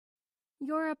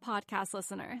You're a podcast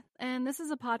listener, and this is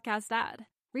a podcast ad.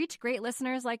 Reach great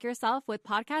listeners like yourself with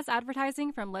podcast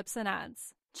advertising from Libsyn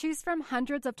Ads. Choose from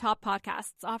hundreds of top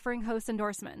podcasts offering host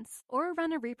endorsements, or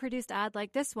run a reproduced ad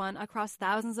like this one across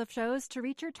thousands of shows to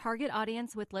reach your target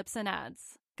audience with Libsyn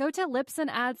Ads. Go to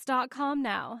libsynads.com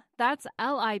now. That's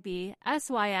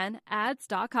LIBSYN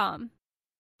ads.com.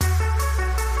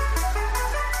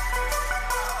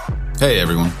 Hey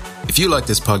everyone. If you like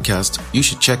this podcast, you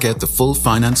should check out the full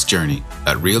finance journey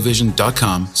at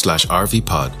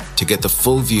realvision.com/RVPod to get the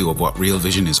full view of what Real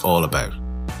Vision is all about.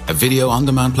 A video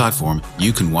on-demand platform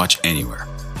you can watch anywhere.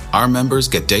 Our members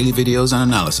get daily videos and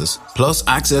analysis, plus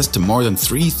access to more than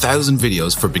 3,000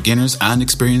 videos for beginners and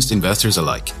experienced investors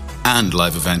alike, and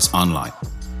live events online.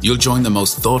 You'll join the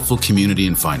most thoughtful community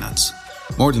in finance.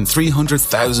 More than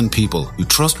 300,000 people who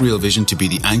trust Real Vision to be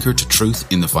the anchor to truth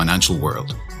in the financial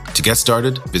world. To get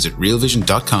started, visit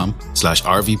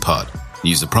realvision.com/RVPod and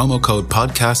use the promo code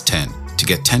podcast10 to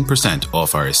get 10%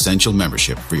 off our essential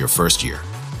membership for your first year.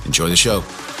 Enjoy the show.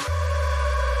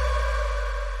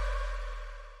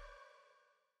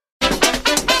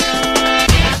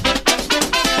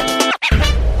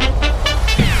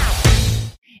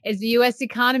 Is the U.S.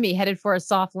 economy headed for a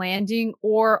soft landing,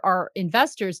 or are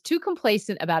investors too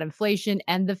complacent about inflation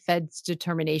and the Fed's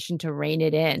determination to rein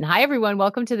it in? Hi, everyone.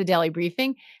 Welcome to the Daily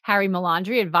Briefing. Harry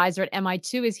Melandri, advisor at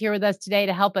MI2, is here with us today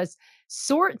to help us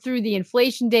sort through the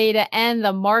inflation data and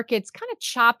the market's kind of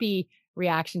choppy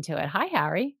reaction to it. Hi,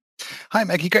 Harry. Hi,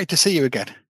 Maggie. Great to see you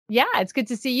again. Yeah, it's good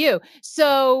to see you.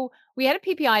 So we had a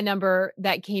PPI number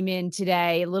that came in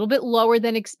today, a little bit lower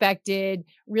than expected,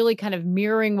 really kind of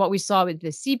mirroring what we saw with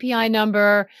the CPI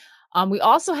number. We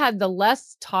also had the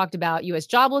less talked about U.S.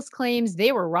 jobless claims.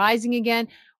 They were rising again.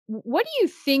 What are you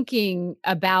thinking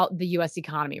about the U.S.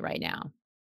 economy right now?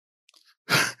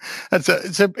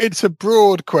 It's a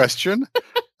broad question,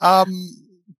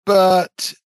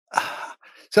 but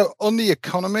so on the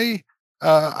economy's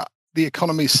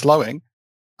slowing.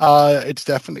 It's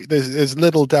definitely there's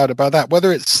little doubt about that.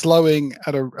 Whether it's slowing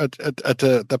at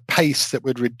the pace that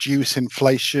would reduce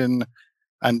inflation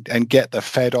and get the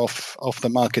Fed off the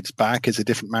market's back is a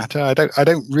different matter. I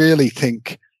don't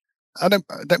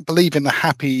believe in the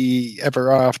happy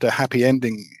ever after happy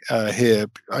ending here.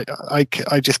 I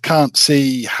just can't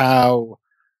see how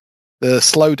the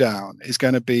slowdown is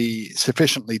going to be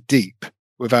sufficiently deep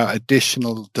without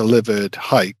additional delivered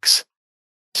hikes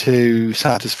to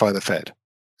satisfy the Fed.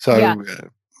 So,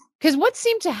 because what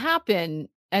seemed to happen,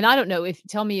 and I don't know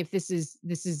tell me if this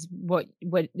is what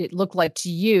it looked like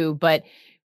to you, and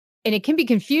it can be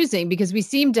confusing because we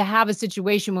seem to have a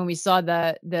situation when we saw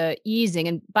the easing.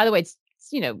 And by the way, it's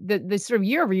the sort of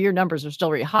year over year numbers are still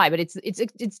very high, but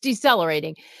it's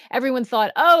decelerating. Everyone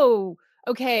thought, oh,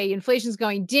 okay, inflation's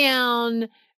going down.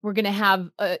 We're going to have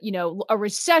a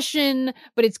recession,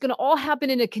 but it's going to all happen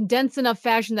in a condensed enough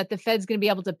fashion that the Fed's going to be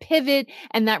able to pivot,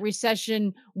 and that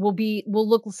recession will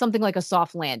look something like a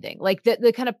soft landing, like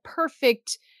the kind of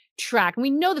perfect track. And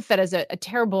we know the Fed has a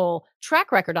terrible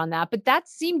track record on that, but that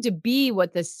seemed to be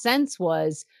what the sense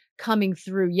was coming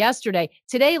through yesterday.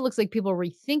 Today, it looks like people are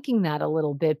rethinking that a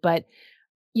little bit, but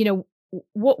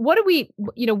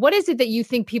what is it that you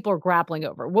think people are grappling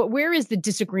over? Where is the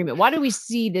disagreement? Why do we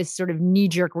see this sort of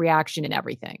knee-jerk reaction in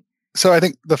everything? So I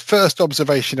think the first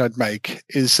observation I'd make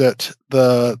is that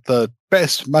the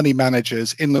best money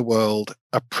managers in the world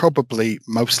are probably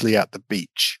mostly at the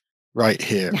beach right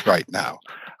here, right now.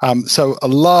 So a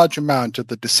large amount of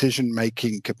the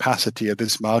decision-making capacity of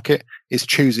this market is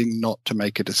choosing not to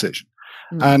make a decision.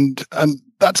 And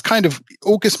that's kind of,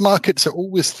 August markets are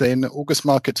always thin. August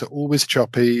markets are always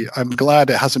choppy. I'm glad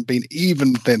it hasn't been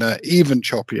even thinner, even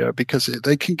choppier, because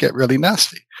they can get really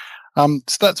nasty. So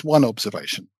that's one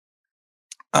observation.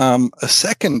 A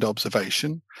second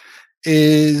observation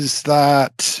is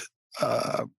that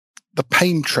the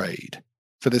pain trade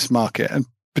for this market, and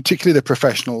particularly the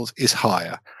professionals, is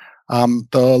higher.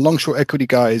 The long short equity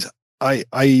guys, I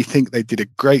think they did a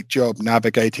great job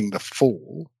navigating the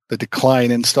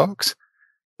decline in stocks.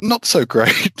 Not so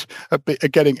great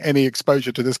at getting any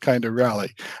exposure to this kind of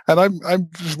rally. And I'm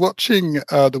just watching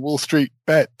the Wall Street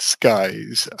Bets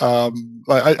guys.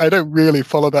 I don't really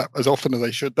follow that as often as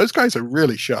I should. Those guys are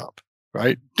really sharp,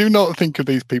 right? Do not think of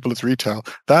these people as retail.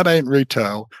 That ain't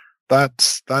retail.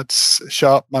 That's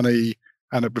sharp money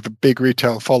and with a big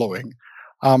retail following.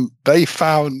 They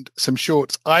found some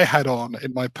shorts I had on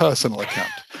in my personal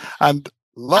account, and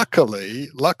luckily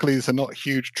these are not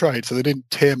huge trades, so they didn't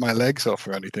tear my legs off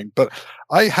or anything. But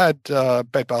I had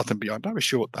Bed Bath & Beyond. I was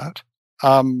short that.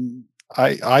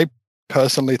 I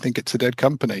personally think it's a dead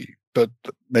company, but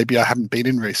maybe I haven't been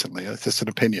in recently. It's just an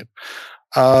opinion.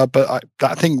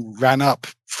 that thing ran up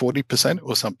 40%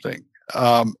 or something.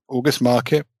 August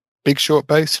market, big short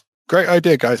base. Great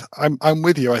idea, guys. I'm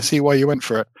with you. I see why you went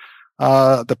for it.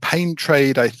 The pain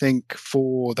trade, I think,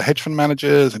 for the hedge fund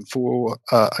managers and for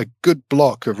a good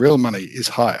block of real money is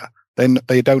higher.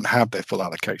 They don't have their full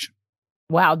allocation.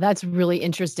 Wow, that's really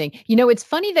interesting. It's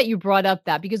funny that you brought up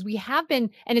that because we have been,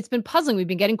 and it's been puzzling. We've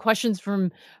been getting questions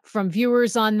from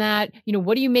viewers on that.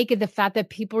 What do you make of the fact that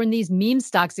people are in these meme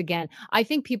stocks again? I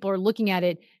think people are looking at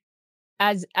it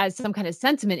as some kind of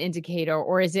sentiment indicator,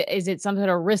 or is it some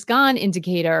kind of risk on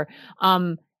indicator?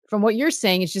 From what you're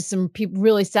saying, it's just some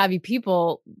really savvy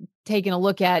people taking a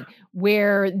look at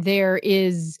where there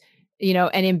is,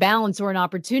 an imbalance or an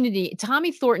opportunity.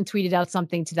 Tommy Thornton tweeted out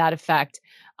something to that effect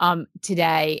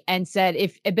today and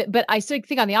said, but I sort of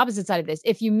think on the opposite side of this,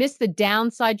 if you miss the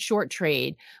downside short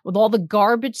trade with all the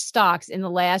garbage stocks in the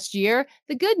last year,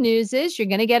 the good news is you're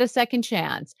going to get a second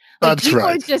chance. That's people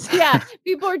right. Are just,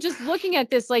 people are just looking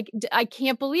at this like, I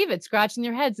can't believe it, scratching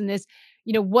their heads in this,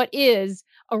 what is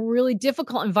a really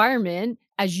difficult environment,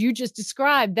 as you just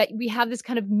described, that we have this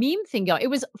kind of meme thing going. It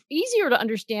was easier to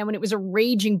understand when it was a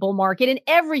raging bull market and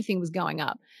everything was going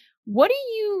up. What are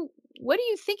you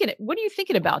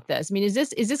thinking about this? I mean, is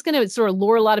this going to sort of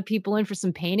lure a lot of people in for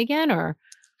some pain again, or?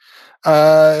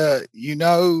 If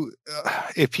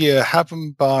you have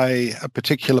them by a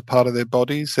particular part of their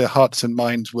bodies, their hearts and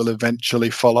minds will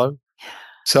eventually follow.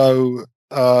 So,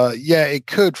 it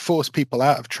could force people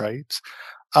out of trades.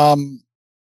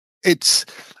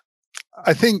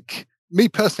 I think, me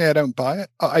personally, I don't buy it.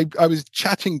 I was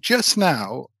chatting just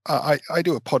now. I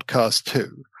do a podcast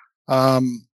too.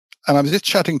 And I was just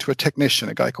chatting to a technician,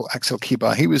 a guy called Axel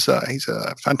Kibar. He's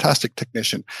a fantastic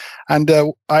technician. And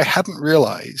I hadn't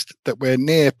realized that we're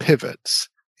near pivots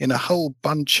in a whole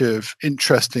bunch of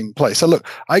interesting places. So look,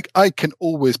 I can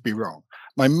always be wrong.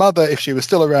 My mother, if she was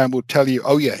still around, would tell you,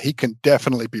 oh yeah, he can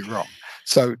definitely be wrong.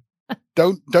 So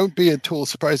don't be at all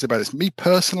surprised about this. Me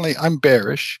personally, I'm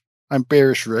bearish. I'm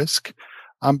bearish risk.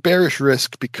 I'm bearish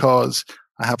risk because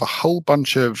I have a whole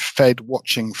bunch of Fed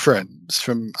watching friends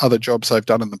from other jobs I've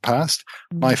done in the past.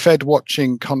 My Fed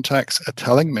watching contacts are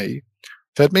telling me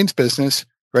Fed means business.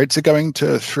 Rates are going to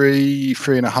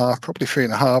 3.5, probably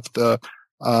 3.5. The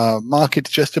market's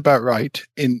just about right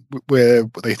in where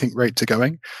they think rates are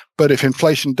going. But if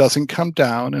inflation doesn't come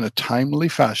down in a timely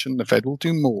fashion, the Fed will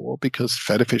do more because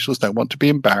Fed officials don't want to be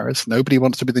embarrassed. Nobody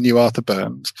wants to be the new Arthur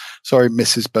Burns. Sorry,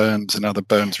 Mrs. Burns and other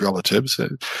Burns relatives.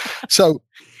 So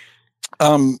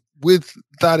with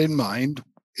that in mind,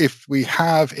 if we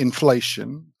have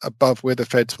inflation above where the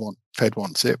Fed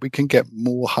wants it, we can get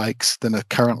more hikes than are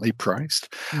currently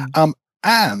priced.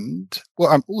 And what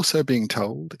I'm also being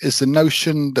told is the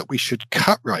notion that we should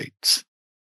cut rates.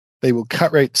 They will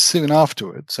cut rates soon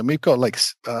afterwards. And we've got like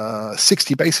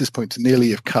 60 basis points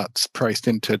nearly of cuts priced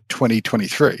into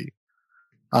 2023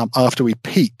 after we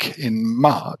peak in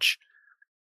March.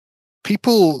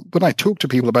 People, when I talk to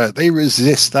people about it, they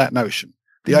resist that notion.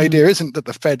 The idea isn't that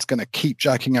the Fed's going to keep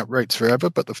jacking up rates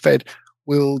forever, but the Fed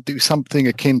will do something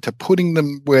akin to putting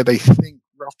them where they think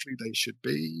roughly they should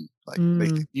be, like they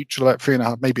think neutral at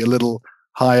 3.5, maybe a little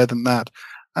higher than that,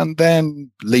 and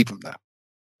then leave them there.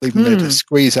 Leave them there to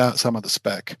squeeze out some of the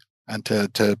spec and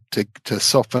to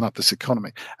soften up this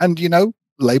economy. And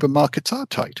labor markets are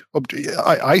tight.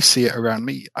 I see it around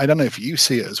me. I don't know if you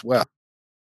see it as well.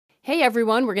 Hey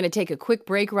everyone, we're going to take a quick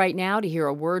break right now to hear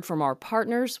a word from our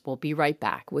partners. We'll be right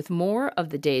back with more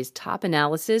of the day's top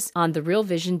analysis on the Real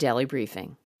Vision Daily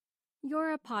Briefing.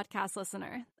 You're a podcast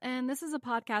listener, and this is a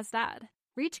podcast ad.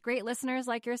 Reach great listeners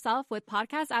like yourself with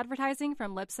podcast advertising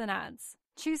from Libsyn Ads.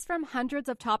 Choose from hundreds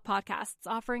of top podcasts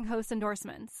offering host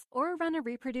endorsements, or run a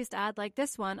reproduced ad like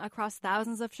this one across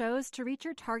thousands of shows to reach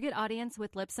your target audience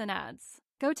with Libsyn Ads.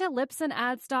 Go to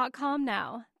libsynads.com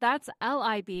now. That's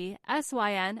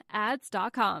LIBSYN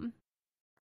ads.com.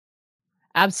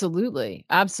 Absolutely.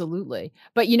 Absolutely.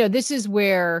 But, this is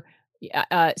where,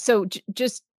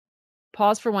 just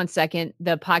pause for 1 second.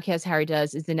 The podcast Harry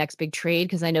does is The Next Big Trade,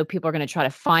 because I know people are going to try to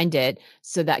find it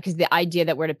because the idea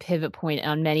that we're at a pivot point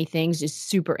on many things is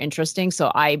super interesting.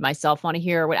 So I myself want to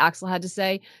hear what Axel had to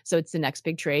say. So it's The Next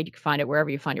Big Trade. You can find it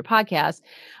wherever you find your podcast.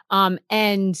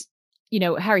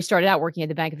 Harry started out working at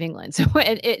the Bank of England. So,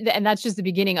 and that's just the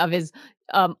beginning of his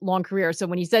long career. So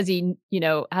when he says he,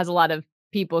 has a lot of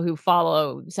people who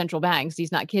follow central banks,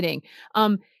 he's not kidding.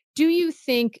 Do you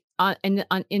think on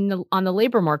the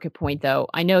labor market point, though,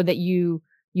 I know that you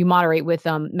moderate with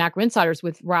Macro Insiders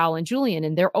with Raul and Julian,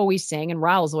 and they're always saying, and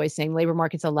Raul's always saying, labor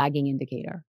market's a lagging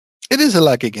indicator. It is a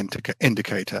lagging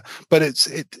indicator, but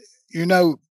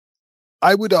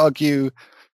I would argue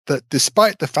that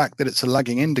despite the fact that it's a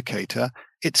lagging indicator,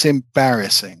 it's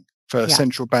embarrassing for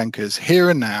central bankers here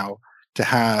and now to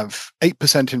have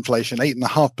 8% inflation,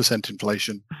 8.5%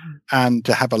 inflation, and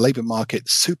to have a labor market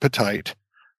super tight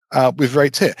with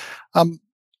rates here.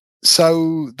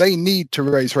 So they need to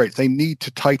raise rates. They need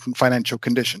to tighten financial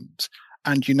conditions.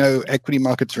 And, equity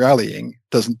markets rallying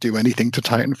doesn't do anything to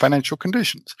tighten financial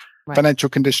conditions. Right. Financial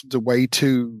conditions are way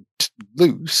too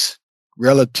loose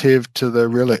relative to the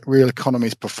real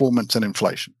economy's performance and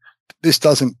inflation. This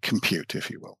doesn't compute,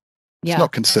 if you will. It's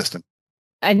not consistent.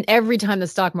 And every time the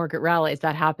stock market rallies,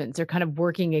 that happens. They're kind of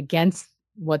working against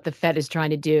what the Fed is trying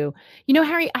to do.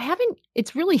 Harry,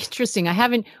 it's really interesting.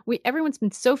 Everyone's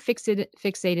been so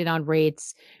fixated on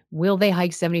rates. Will they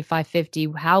hike 75,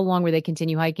 50? How long will they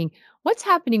continue hiking? What's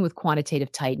happening with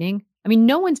quantitative tightening? I mean,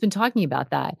 no one's been talking about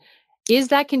that. Is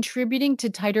that contributing to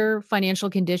tighter financial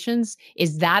conditions?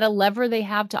 Is that a lever they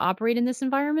have to operate in this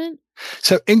environment?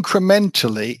 So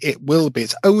incrementally, it will be.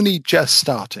 It's only just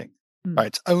starting, right?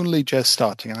 It's only just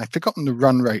starting. And I've forgotten the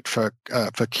run rate for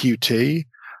QT.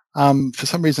 For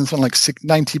some reason, something like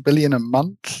 90 billion a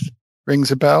month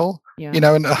rings a bell. Yeah.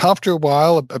 And after a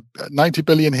while, 90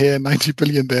 billion here, 90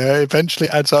 billion there, eventually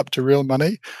adds up to real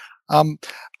money.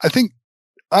 I think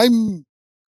I'm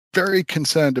very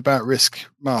concerned about risk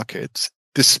markets,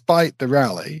 despite the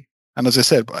rally. And as I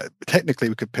said, technically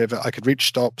we could pivot. I could reach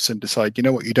stops and decide, you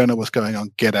don't know what's going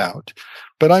on, get out.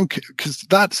 But because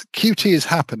that's QT is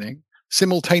happening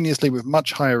simultaneously with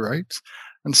much higher rates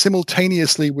and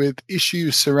simultaneously with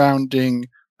issues surrounding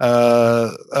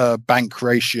bank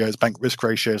risk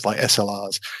ratios like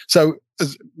SLRs. So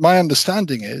my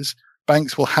understanding is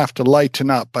banks will have to lighten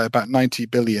up by about 90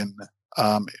 billion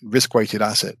risk-weighted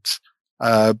assets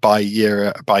by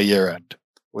year end,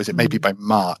 or is it maybe by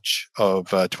March of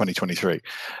 2023?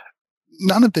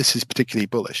 None of this is particularly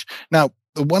bullish. Now,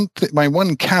 my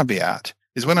one caveat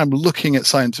is when I'm looking at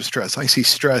signs of stress, I see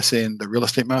stress in the real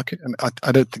estate market, and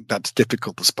I don't think that's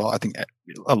difficult to spot. I think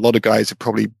a lot of guys are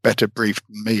probably better briefed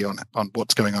than me on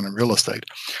what's going on in real estate.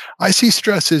 I see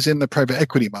stresses in the private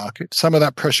equity market. Some of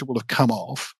that pressure will have come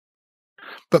off.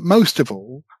 But most of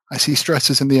all, I see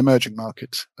stresses in the emerging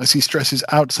markets. I see stresses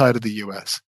outside of the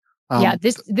US.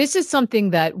 This is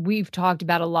something that we've talked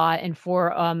about a lot. And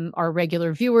for our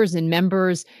regular viewers and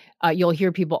members, you'll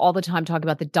hear people all the time talk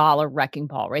about the dollar wrecking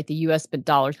ball, right? The US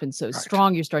dollar's been so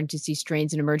strong. You're starting to see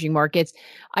strains in emerging markets.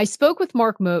 I spoke with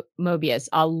Mark Mobius,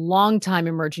 a longtime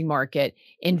emerging market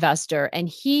investor, and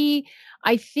he,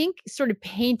 I think, sort of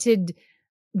painted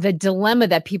the dilemma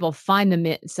that people find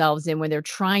themselves in when they're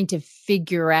trying to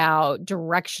figure out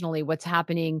directionally what's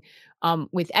happening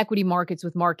with equity markets,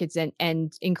 with markets,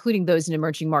 and including those in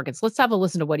emerging markets. Let's have a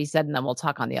listen to what he said, and then we'll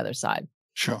talk on the other side.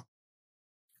 Sure.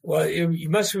 Well, you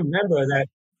must remember that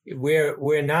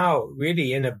we're now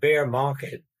really in a bear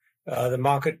market. The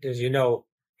market, as you know,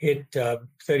 hit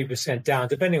 30% down,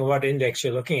 depending on what index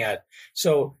you're looking at.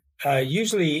 So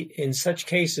usually in such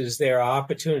cases, there are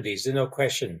opportunities. There's no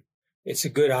question. It's a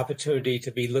good opportunity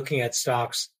to be looking at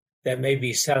stocks that may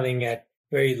be selling at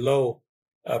very low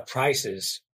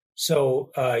prices. So,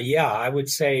 I would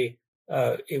say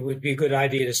it would be a good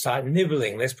idea to start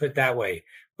nibbling. Let's put it that way.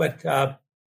 But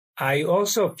I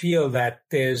also feel that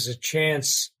there's a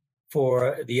chance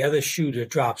for the other shoe to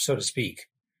drop, so to speak,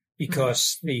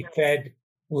 because the Fed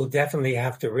will definitely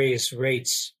have to raise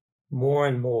rates more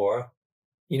and more.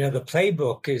 The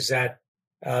playbook is that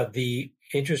the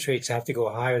interest rates have to go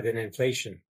higher than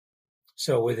inflation.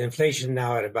 So with inflation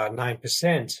now at about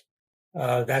 9%,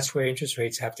 that's where interest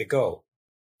rates have to go.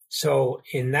 So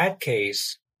in that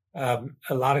case, a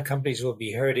lot of companies will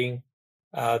be hurting.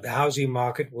 The housing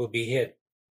market will be hit.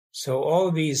 So all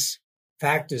of these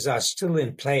factors are still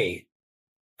in play.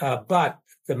 But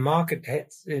the market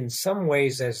has, in some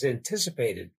ways, has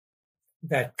anticipated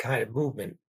that kind of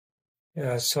movement.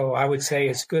 So I would say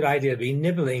it's a good idea to be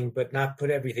nibbling, but not put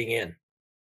everything in.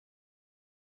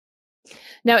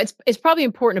 Now, it's probably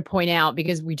important to point out,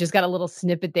 because we just got a little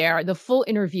snippet there, the full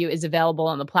interview is available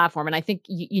on the platform. And I think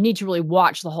you need to really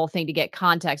watch the whole thing to get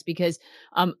context, because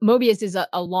Mobius is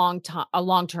a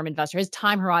long-term investor. His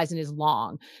time horizon is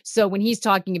long. So when he's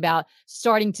talking about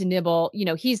starting to nibble,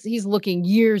 he's looking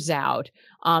years out.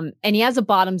 And he has a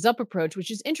bottoms-up approach,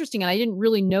 which is interesting. And I didn't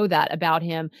really know that about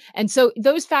him. And so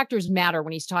those factors matter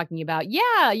when he's talking about,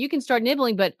 you can start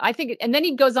nibbling, but I think, and then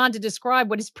he goes on to describe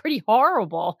what is pretty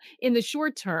horrible in the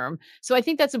short term. So I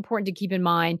think that's important to keep in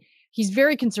mind. He's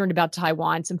very concerned about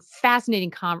Taiwan, some fascinating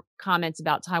comments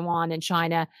about Taiwan and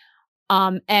China.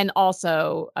 And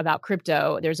also about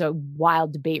crypto. There's a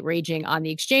wild debate raging on the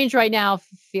exchange right now.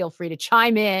 Feel free to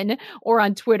chime in, or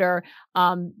on Twitter,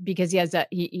 because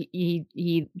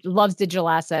he loves digital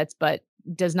assets, but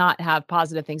does not have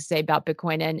positive things to say about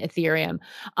Bitcoin and Ethereum.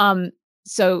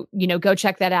 So go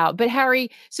check that out. But Harry,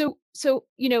 so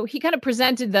he kind of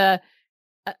presented the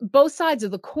both sides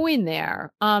of the coin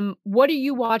there. What are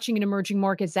you watching in emerging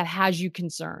markets that has you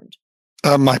concerned?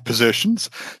 My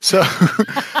positions. So,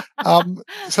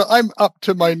 so I'm up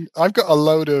to I've got a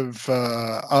load of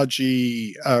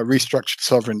RG restructured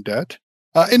sovereign debt.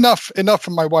 Enough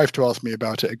for my wife to ask me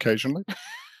about it occasionally.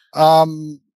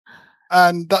 And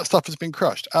that stuff has been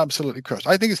crushed, absolutely crushed.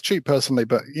 I think it's cheap personally,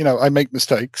 but I make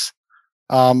mistakes.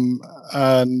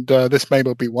 And this may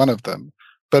well be one of them.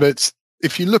 But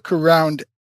if you look around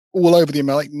all over the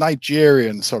like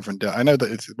Nigerian sovereign debt. I know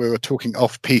that we were talking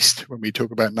off-piste when we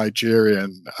talk about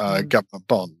Nigerian government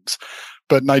bonds,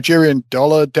 but Nigerian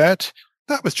dollar debt,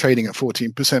 that was trading at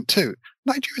 14% too.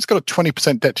 Nigeria's got a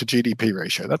 20% debt to GDP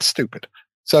ratio. That's stupid.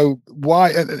 So why?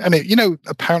 And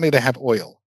apparently they have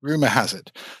oil. Rumor has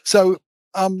it. So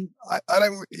I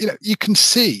don't. You can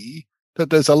see that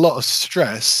there's a lot of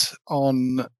stress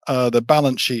on the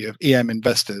balance sheet of EM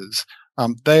investors.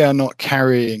 They are not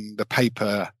carrying the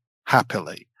paper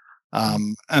happily.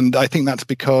 And I think that's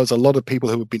because a lot of people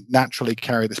who would be naturally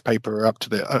carry this paper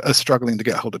are struggling to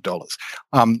get hold of dollars.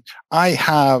 I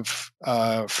have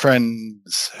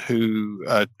friends who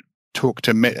talk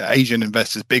to Asian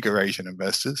investors, bigger Asian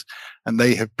investors, and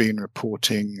they have been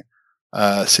reporting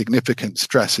significant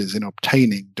stresses in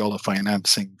obtaining dollar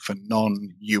financing for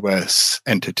non-US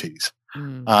entities.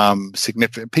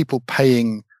 Significant people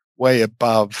paying way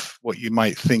above what you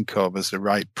might think of as the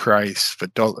right price for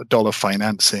dollar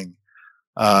financing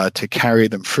to carry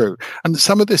them through. And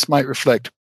some of this might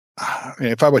reflect,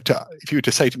 if you were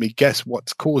to say to me, guess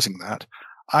what's causing that,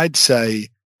 I'd say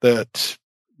that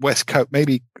West Coast,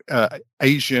 maybe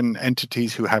Asian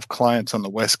entities who have clients on the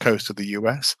West Coast of the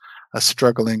US are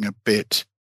struggling a bit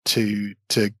to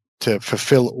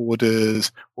fulfill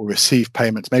orders or receive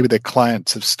payments. Maybe their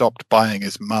clients have stopped buying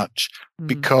as much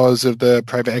because of the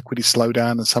private equity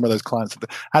slowdown, and some of those clients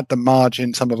at the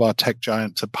margin, some of our tech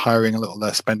giants are hiring a little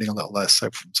less, spending a little less, so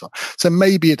forth and so on. So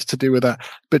maybe it's to do with that.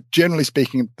 But generally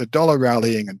speaking, the dollar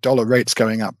rallying and dollar rates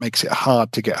going up makes it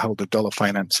hard to get hold of dollar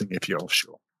financing if you're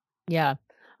offshore. Yeah.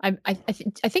 I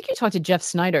think you talked to Jeff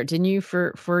Snyder, didn't you,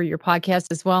 for your podcast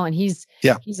as well? And he's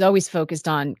always focused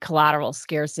on collateral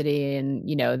scarcity and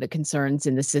the concerns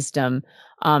in the system.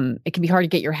 It can be hard to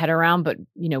get your head around, but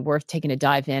worth taking a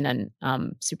dive in, and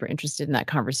super interested in that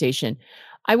conversation.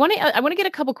 I want to get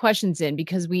a couple questions in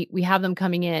because we have them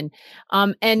coming in.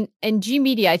 And G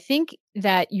Media, I think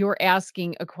that you're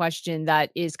asking a question that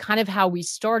is kind of how we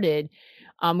started.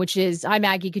 Which is, hi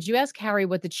Maggie, could you ask Harry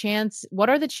what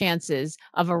are the chances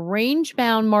of a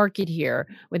range-bound market here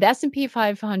with S&P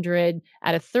 500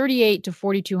 at a 38 to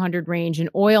 4,200 range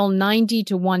and oil 90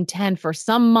 to 110 for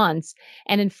some months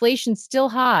and inflation still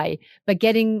high, but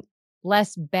getting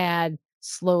less bad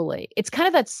slowly? It's kind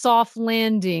of that soft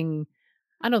landing.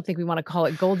 I don't think we want to call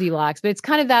it Goldilocks, but it's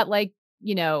kind of that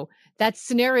that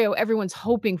scenario everyone's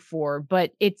hoping for,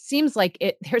 but it seems like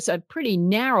there's a pretty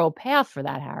narrow path for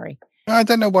that, Harry. I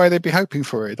don't know why they'd be hoping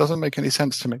for it. It doesn't make any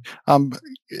sense to me.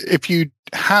 If you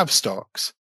have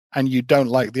stocks and you don't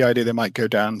like the idea they might go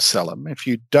down, sell them. If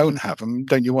you don't have them,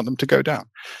 don't you want them to go down?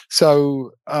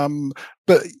 So,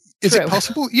 but is it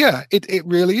possible? Yeah, it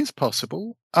really is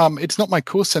possible. It's not my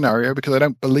core scenario because I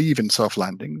don't believe in soft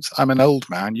landings. I'm an old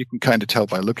man. You can kind of tell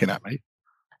by looking at me.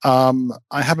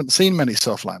 I haven't seen many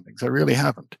soft landings. I really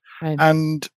haven't. Right.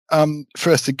 And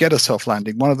for us to get a soft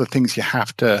landing, one of the things you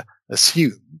have to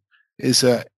assume is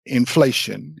that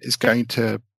inflation is going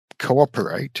to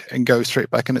cooperate and go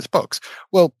straight back in its box.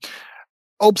 Well,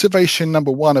 observation number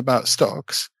one about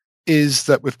stocks is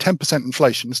that with 10%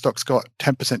 inflation, stocks got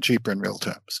 10% cheaper in real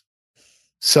terms.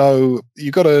 So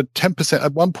you got a 10%.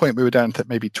 At one point, we were down to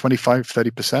maybe 25,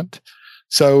 30%.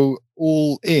 So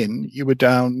all in, you were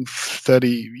down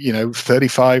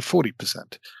 35,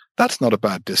 40%. That's not a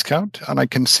bad discount. And I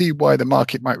can see why the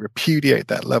market might repudiate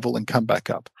that level and come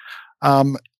back up.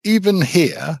 Even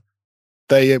here,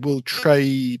 they will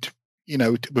trade,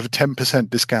 with a 10%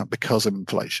 discount because of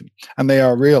inflation, and they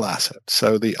are real assets.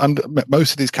 So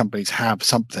most of these companies have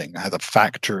something, have a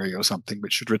factory or something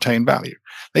which should retain value.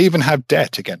 They even have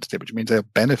debt against it, which means they'll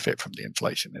benefit from the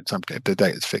inflation in some if the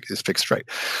debt is fixed rate.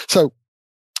 So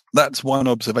that's one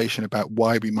observation about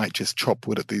why we might just chop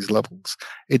wood at these levels.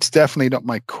 It's definitely not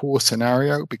my core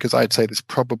scenario because I'd say there's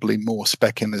probably more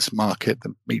spec in this market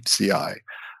than meets the eye.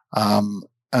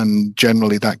 and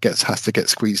generally that has to get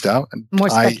squeezed out. And more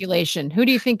speculation. Who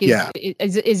do you think is Yeah.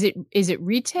 is it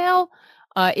retail?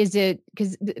 Is it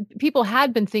because people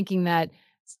had been thinking that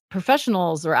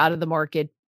professionals are out of the market,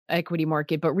 equity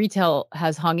market, but retail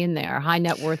has hung in there. High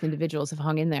net worth individuals have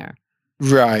hung in there.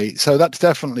 Right. So that's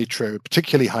definitely true,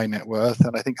 particularly high net worth.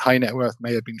 And I think high net worth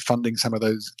may have been funding some of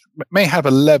those, may have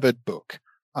a levered book.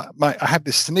 I have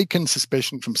this sneaking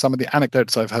suspicion from some of the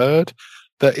anecdotes I've heard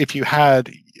that if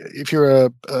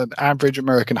you're an average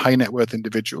American high net worth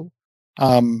individual,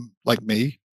 like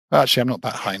me, actually I'm not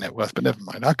that high net worth, but never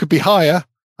mind. I could be higher.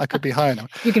 Now.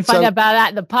 You can find out about that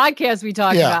in the podcast we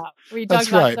talked about. We talked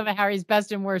about right. some of Harry's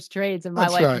best and worst trades in my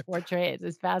That's life right. before trades.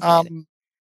 It's fascinating.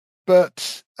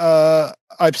 But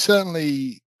I've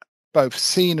certainly both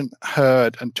seen and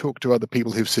heard and talked to other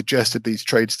people who've suggested these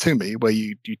trades to me, where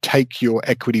you take your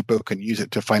equity book and use it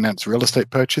to finance real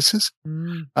estate purchases.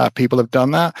 People have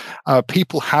done that.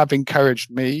 People have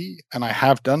encouraged me, and I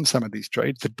have done some of these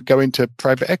trades, to go into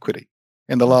private equity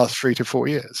in the last 3 to 4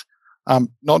 years.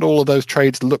 Not all of those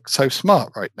trades look so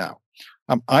smart right now.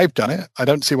 I've done it. I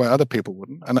don't see why other people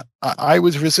wouldn't. And I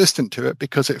was resistant to it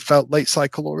because it felt late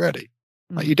cycle already.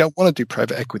 Like, you don't want to do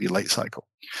private equity late cycle.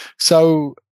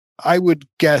 So I would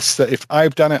guess that if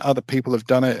I've done it, other people have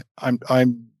done it.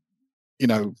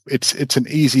 It's an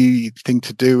easy thing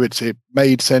to do. It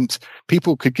made sense.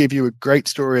 People could give you a great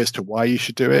story as to why you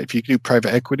should do it. If you do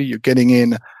private equity, you're getting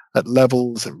in at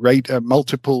levels, at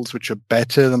multiples which are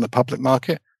better than the public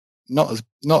market. Not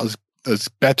as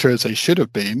better as they should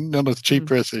have been, not as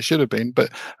cheaper as they should have been, but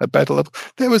a better level.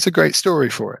 There was a great story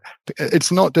for it.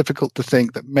 It's not difficult to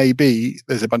think that maybe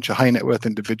there's a bunch of high net worth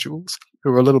individuals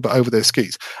who are a little bit over their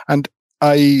skis. And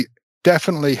I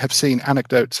definitely have seen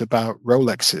anecdotes about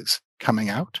Rolexes coming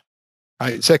out.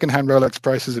 Secondhand Rolex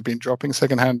prices have been dropping.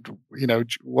 Secondhand,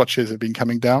 watches have been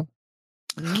coming down.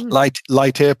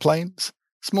 Light airplanes,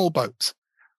 small boats.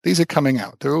 These are coming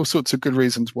out. There are all sorts of good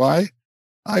reasons why.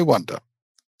 I wonder.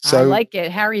 So I like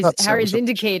it. Harry's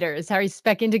indicators, Harry's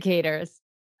spec indicators.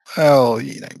 Well,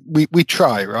 we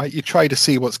try, right? You try to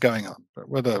see what's going on, but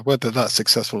whether that's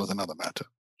successful is another matter.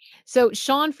 So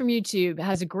Sean from YouTube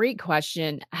has a great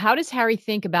question. How does Harry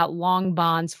think about long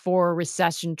bonds for a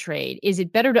recession trade? Is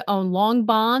it better to own long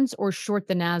bonds or short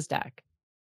the NASDAQ?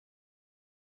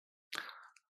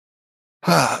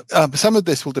 Some of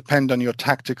this will depend on your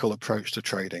tactical approach to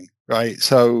trading, right?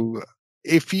 So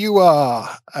if you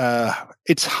are,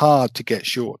 it's hard to get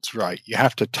shorts right. You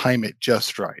have to time it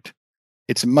just right.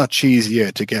 It's much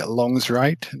easier to get longs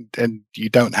right, and you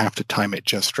don't have to time it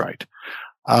just right.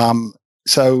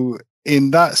 So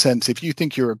in that sense, if you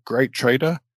think you're a great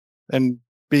trader, then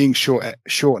being short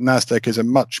NASDAQ is a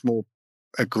much more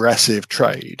aggressive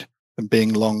trade than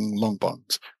being long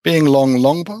bonds. Being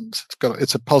long bonds,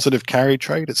 it's a positive carry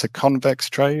trade. It's a convex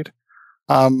trade.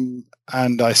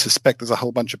 And I suspect there's a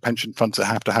whole bunch of pension funds that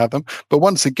have to have them. But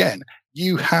once again,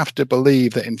 you have to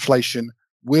believe that inflation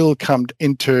will come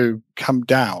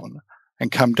down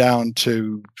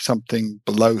to something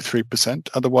below 3%.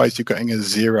 Otherwise, you're getting a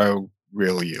zero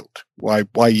real yield. Why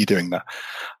are you doing that?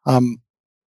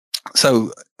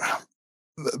 So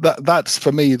that's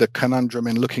for me the conundrum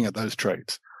in looking at those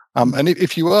trades. And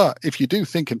if you do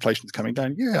think inflation's coming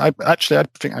down, I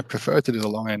think I prefer to do the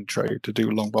long end trade to do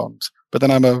long bonds. But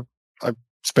then I've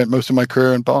spent most of my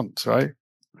career in bonds, right?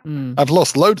 I've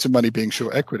lost loads of money being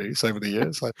short equities over the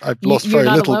years. I've lost very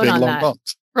little being long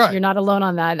bonds. Right. You're not alone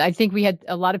on that. I think we had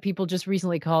a lot of people just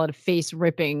recently call it a face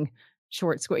ripping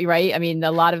short squeeze, right? I mean,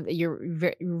 you're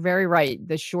very right.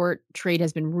 The short trade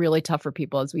has been really tough for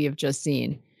people, as we have just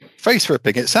seen. Face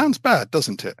ripping. It sounds bad,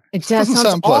 doesn't it? It doesn't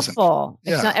sound pleasant. Awful.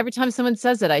 Yeah. It's not, every time someone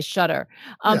says it, I shudder.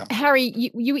 Harry,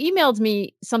 you emailed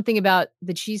me something about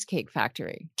the Cheesecake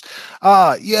Factory.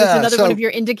 Yeah. It's another one of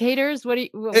your indicators. What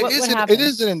happened? It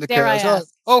is an indicator.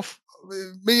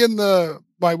 Me and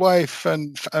my wife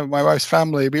and my wife's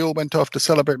family, we all went off to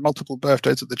celebrate multiple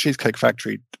birthdays at the Cheesecake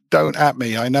Factory. Don't at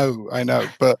me, I know,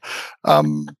 but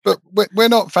we're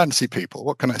not fancy people.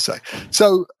 What can I say?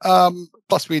 So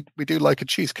plus we do like a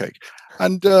cheesecake,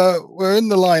 and we're in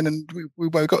the line, and we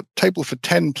got a table for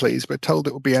 10, please. We're told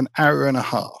it will be an hour and a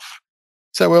half.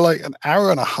 So we're like, an hour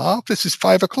and a half? This is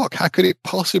 5 o'clock. How could it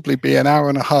possibly be an hour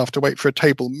and a half to wait for a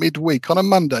table midweek on a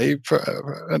Monday for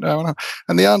an hour and a half?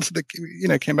 And the answer that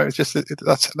came out is just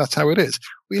that's how it is.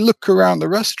 We look around the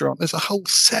restaurant. There's a whole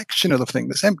section of the thing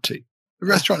that's empty. The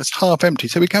restaurant is half empty.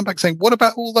 So we come back saying, what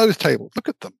about all those tables? Look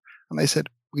at them. And they said,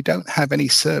 we don't have any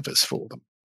service for them.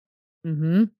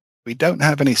 Mm-hmm. We don't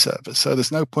have any service. So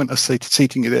there's no point us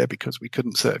seating you there because we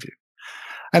couldn't serve you.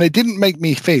 And it didn't make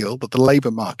me feel that the labor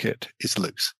market is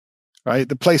loose. right?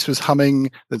 The place was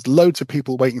humming. There's loads of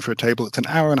people waiting for a table. It's an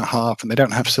hour and a half, and they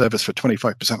don't have service for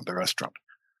 25% of the restaurant.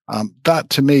 That,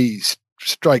 to me,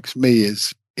 strikes me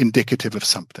as indicative of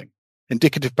something.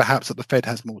 Indicative, perhaps, that the Fed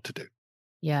has more to do.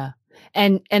 Yeah.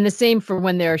 And the same for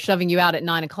when they're shoving you out at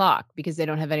 9 o'clock because they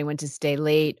don't have anyone to stay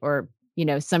late or,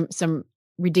 some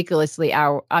ridiculously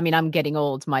hour. I mean, I'm getting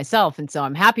old myself, and so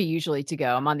I'm happy usually to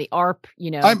go. I'm on the ARP,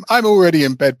 I'm already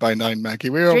in bed by 9, Maggie.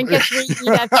 Drink at 3, eat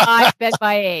at 5, bed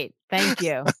by 8. Thank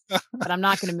you. But I'm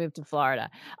not going to move to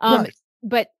Florida. Right.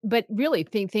 But really,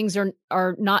 things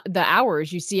are not the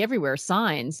hours you see everywhere.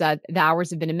 Signs that the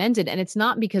hours have been amended, and it's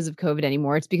not because of COVID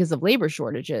anymore. It's because of labor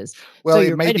shortages. Well, so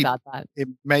you're right about that. It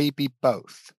may be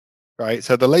both, right?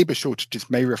 So the labor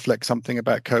shortages may reflect something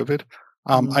about COVID.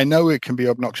 I know it can be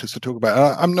obnoxious to talk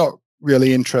about. I'm not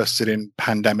really interested in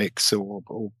pandemics or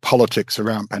politics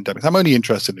around pandemics. I'm only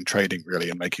interested in trading, really,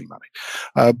 and making money.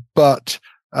 But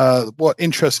what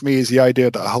interests me is the idea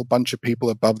that a whole bunch of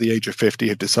people above the age of 50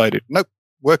 have decided, nope,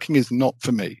 working is not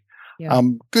for me. Yeah.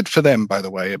 Good for them, by the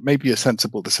way. It may be a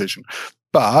sensible decision,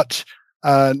 but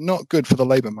not good for the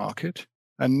labor market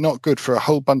and not good for a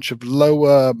whole bunch of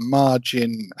lower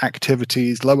margin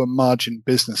activities, lower margin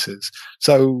businesses.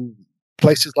 So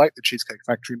places like the Cheesecake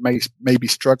Factory may be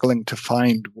struggling to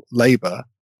find labor,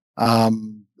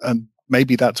 and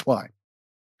maybe that's why.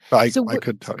 But I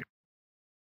couldn't tell you.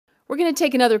 We're going to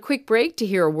take another quick break to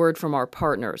hear a word from our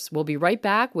partners. We'll be right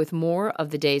back with more of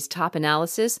the day's top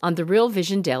analysis on the Real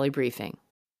Vision Daily Briefing.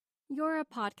 You're a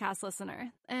podcast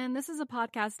listener, and this is a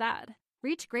podcast ad.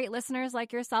 Reach great listeners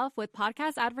like yourself with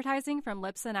podcast advertising from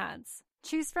Libsyn Ads.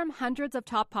 Choose from hundreds of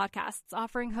top podcasts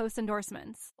offering host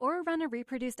endorsements, or run a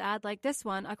reproduced ad like this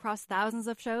one across thousands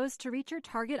of shows to reach your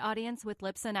target audience with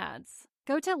Libsyn Ads.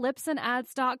 Go to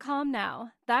libsynads.com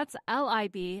now. That's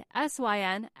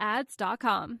LIBSYN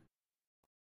ads.com.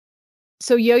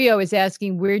 So Yo-Yo is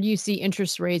asking, where do you see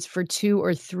interest rates for 2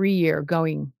 or 3 year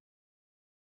going?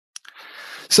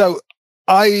 So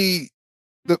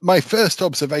my first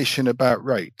observation about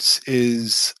rates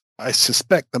is I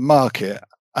suspect the market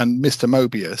and Mr.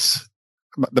 Mobius,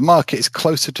 the market is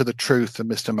closer to the truth than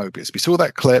Mr. Mobius. We saw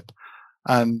that clip,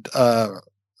 and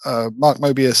Mark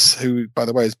Mobius, who, by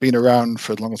the way, has been around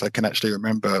for as long as I can actually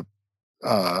remember,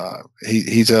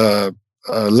 he's a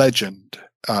legend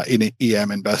in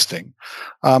EM investing.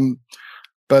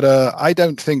 But I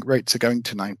don't think rates are going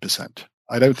to 9%.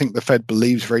 I don't think the Fed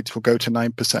believes rates will go to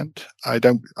 9%. I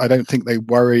don't think they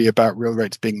worry about real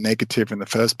rates being negative in the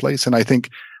first place. And I think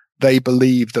they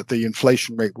believe that the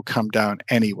inflation rate will come down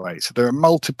anyway. So there are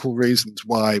multiple reasons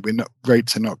why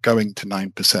rates are not going to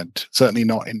 9%, certainly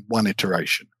not in one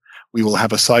iteration. We will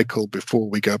have a cycle before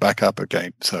we go back up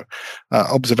again. So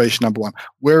observation number one,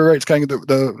 where are rates going?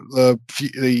 The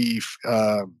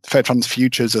Fed funds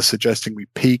futures are suggesting we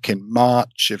peak in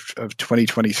March of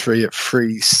 2023 at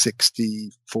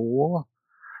 364.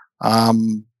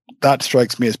 That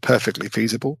strikes me as perfectly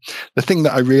feasible. The thing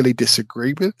that I really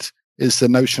disagree with is the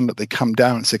notion that they come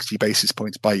down 60 basis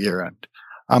points by year end.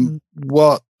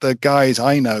 What the guys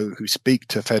I know who speak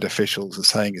to Fed officials are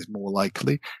saying is more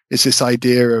likely is this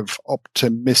idea of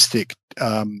opportunistic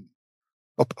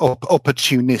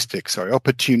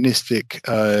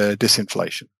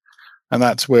disinflation. And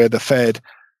that's where the Fed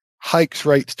hikes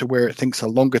rates to where it thinks a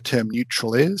longer term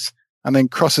neutral is, and then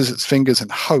crosses its fingers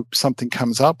and hopes something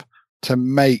comes up to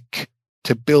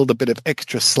build a bit of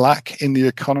extra slack in the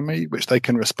economy, which they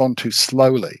can respond to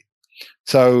slowly.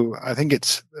 So I think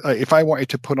it's if I wanted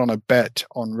to put on a bet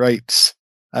on rates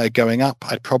going up,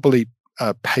 I'd probably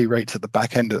pay rates at the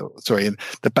back end of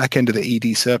the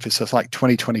ED surface. So it's like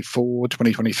 2024,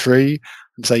 2023,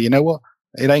 and say, you know what,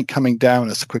 it ain't coming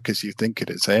down as quick as you think it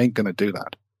is. They ain't going to do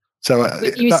that. So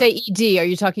you say ED, are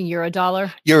you talking euro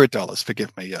dollar? Euro dollars,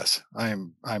 forgive me. Yes,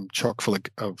 I'm chock full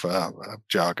of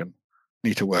jargon.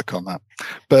 Need to work on that.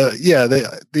 But yeah,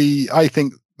 I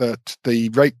think that the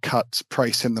rate cuts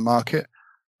priced in the market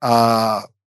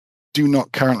do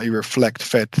not currently reflect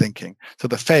Fed thinking. So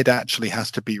the Fed actually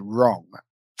has to be wrong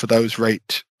for those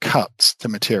rate cuts to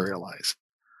materialize.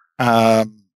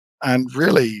 And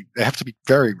really, they have to be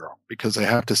very wrong because they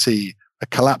have to see a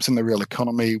collapse in the real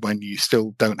economy when you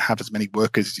still don't have as many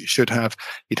workers as you should have.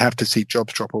 You'd have to see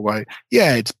jobs drop away.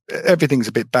 Yeah, everything's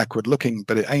a bit backward looking,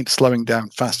 but it ain't slowing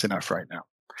down fast enough right now.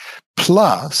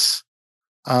 Plus,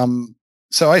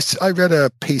 so I read a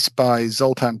piece by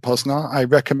Zoltan Poznar. I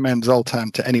recommend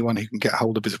Zoltan to anyone who can get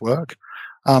hold of his work.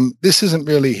 This isn't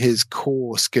really his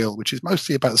core skill, which is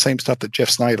mostly about the same stuff that Jeff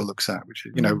Snyder looks at, which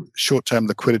is, short-term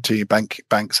liquidity,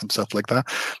 banks and stuff like that.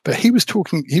 But he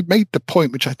made the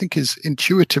point, which I think is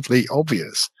intuitively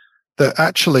obvious, that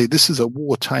actually this is a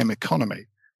wartime economy.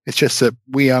 It's just that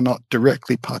we are not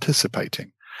directly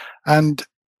participating. And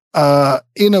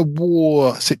in a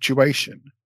war situation,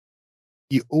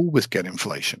 you always get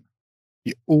inflation.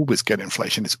 You always get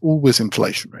inflation. It's always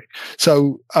inflationary.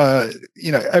 So,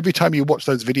 every time you watch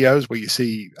those videos where you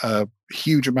see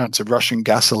huge amounts of Russian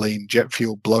gasoline, jet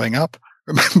fuel blowing up,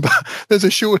 remember, there's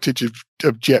a shortage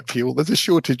of jet fuel. There's a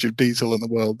shortage of diesel in the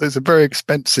world. There's a very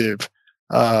expensive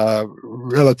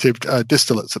relative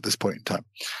distillates at this point in time.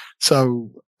 So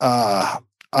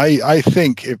I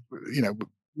think if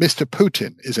Mr.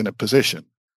 Putin is in a position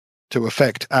to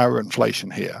affect our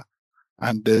inflation here,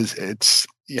 and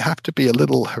you have to be a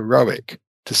little heroic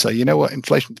to say, you know what,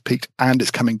 inflation's peaked and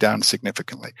it's coming down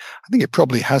significantly. I think it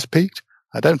probably has peaked.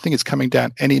 I don't think it's coming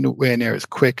down anywhere near as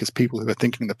quick as people who are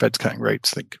thinking the Fed's cutting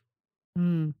rates think.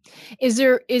 Is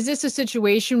this a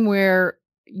situation where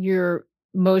you're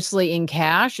mostly in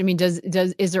cash? I mean,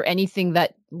 is there anything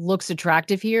that looks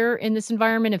attractive here in this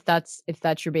environment if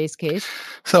that's your base case?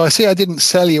 So I see I didn't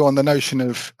sell you on the notion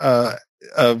of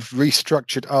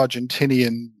restructured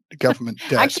Argentinian government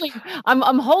debt. Actually,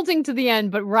 I'm holding to the end,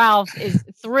 but Ralph is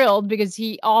thrilled because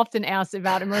he often asks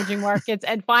about emerging markets,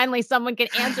 and finally someone can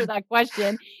answer that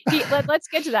question. Let's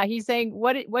get to that. He's saying,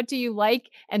 what do you like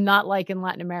and not like in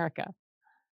Latin America?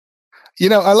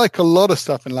 I like a lot of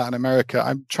stuff in Latin America.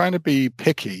 I'm trying to be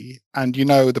picky, and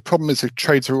the problem is that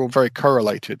trades are all very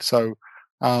correlated. So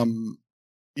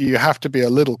you have to be a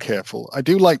little careful. I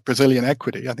do like Brazilian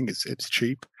equity. I think it's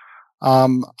cheap.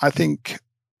 I think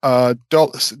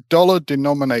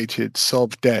dollar-denominated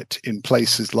SOV debt in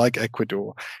places like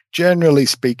Ecuador, generally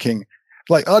speaking,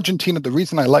 like Argentina, the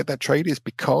reason I like that trade is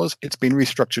because it's been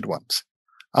restructured once.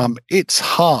 It's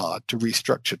hard to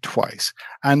restructure twice.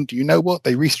 And you know what?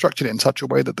 They restructured it in such a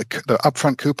way that the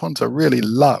upfront coupons are really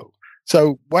low.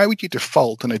 So why would you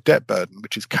default on a debt burden,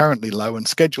 which is currently low and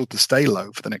scheduled to stay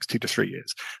low for the next 2 to 3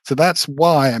 years? So that's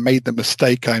why I made the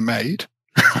mistake I made.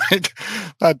 Right?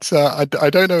 That's I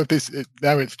don't know if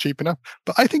now it's cheap enough,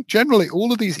 but I think generally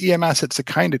all of these EM assets are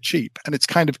kind of cheap, and it's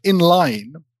kind of in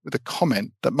line with a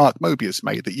comment that Mark Mobius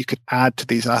made that you could add to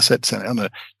these assets and on a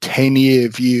 10-year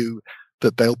view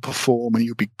that they'll perform, and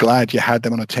you'll be glad you had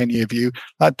them on a 10-year view.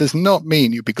 That does not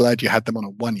mean you'll be glad you had them on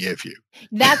a 1-year view.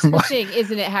 That's the thing,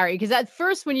 isn't it, Harry? Because at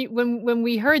first, when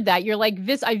we heard that, you're like,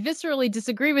 I viscerally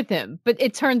disagree with him. But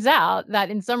it turns out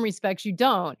that in some respects you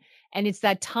don't. And it's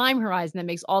that time horizon that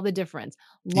makes all the difference.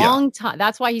 Long time.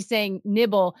 That's why he's saying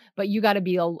nibble, but you got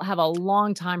to have a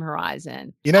long time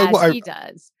horizon. You know what he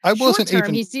does. I wasn't Short term,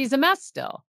 even. He sees a mess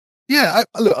still. Yeah,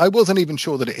 I wasn't even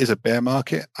sure that it is a bear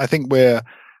market. I think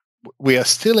we are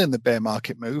still in the bear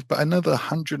market move, but another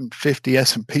 150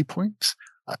 S&P points.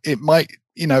 It might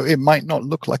not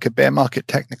look like a bear market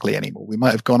technically anymore. We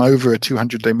might have gone over a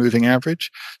 200-day moving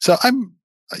average. So I'm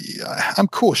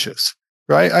cautious.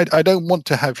 Right, I don't want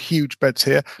to have huge bets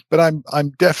here, but I'm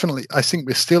definitely. I think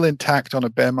we're still intact on a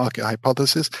bear market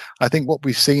hypothesis. I think what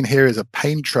we've seen here is a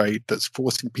pain trade that's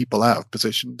forcing people out of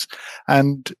positions,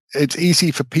 and it's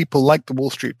easy for people like the Wall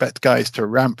Street bet guys to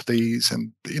ramp these,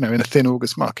 and in a thin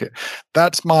August market.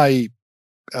 That's my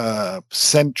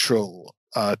central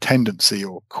tendency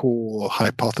or core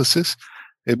hypothesis.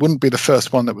 It wouldn't be the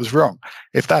first one that was wrong.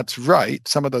 If that's right,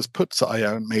 some of those puts that I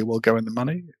own may well go in the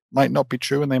money. It might not be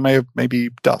true, and they may have maybe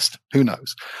dust. Who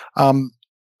knows?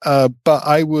 But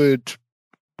I would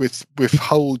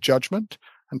withhold judgment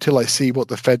until I see what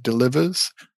the Fed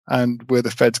delivers and where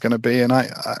the Fed's going to be. And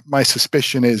my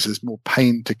suspicion is there's more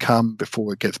pain to come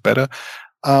before it gets better.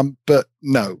 But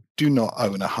no, do not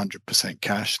own 100%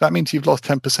 cash. That means you've lost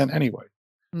 10% anyway.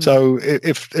 So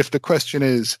if the question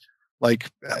is,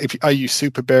 like, are you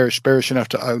super bearish enough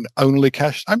to own only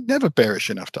cash? I'm never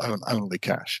bearish enough to own only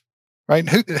cash, right?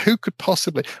 Who could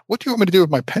possibly? What do you want me to do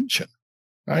with my pension,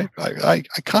 right? I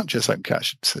can't just own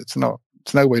cash. It's no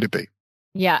way to be.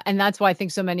 Yeah, and that's why I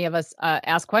think so many of us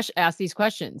ask these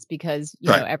questions, because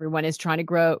everyone is trying to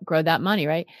grow that money,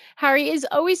 right? Harry, it's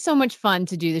always so much fun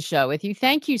to do the show with you.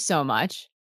 Thank you so much.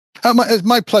 It's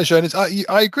my pleasure, and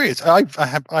I agree. I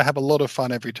have a lot of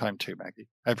fun every time too, Maggie.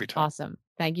 Every time. Awesome.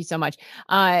 Thank you so much.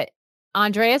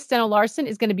 Andreas Steno-Larsen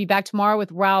is going to be back tomorrow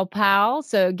with Raoul Pal.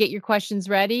 So get your questions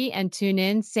ready and tune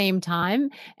in same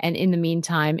time. And in the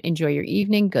meantime, enjoy your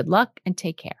evening. Good luck and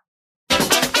take care.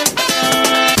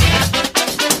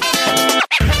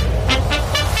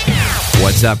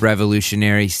 What's up,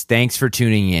 revolutionaries? Thanks for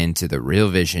tuning in to the Real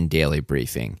Vision Daily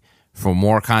Briefing. For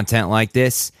more content like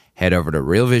this, head over to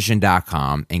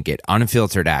realvision.com and get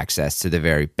unfiltered access to the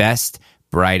very best,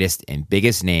 brightest, and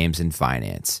biggest names in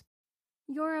finance.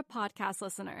 You're a podcast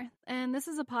listener, and this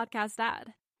is a podcast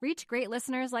ad. Reach great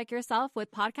listeners like yourself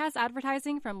with podcast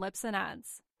advertising from Lips and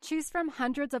Ads. Choose from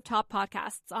hundreds of top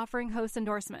podcasts offering host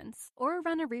endorsements, or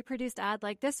run a reproduced ad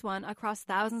like this one across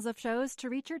thousands of shows to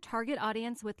reach your target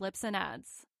audience with Libsyn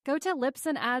Ads. Go to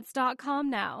libsynads.com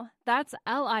now. That's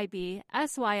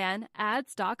LIBSYN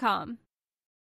ads.com.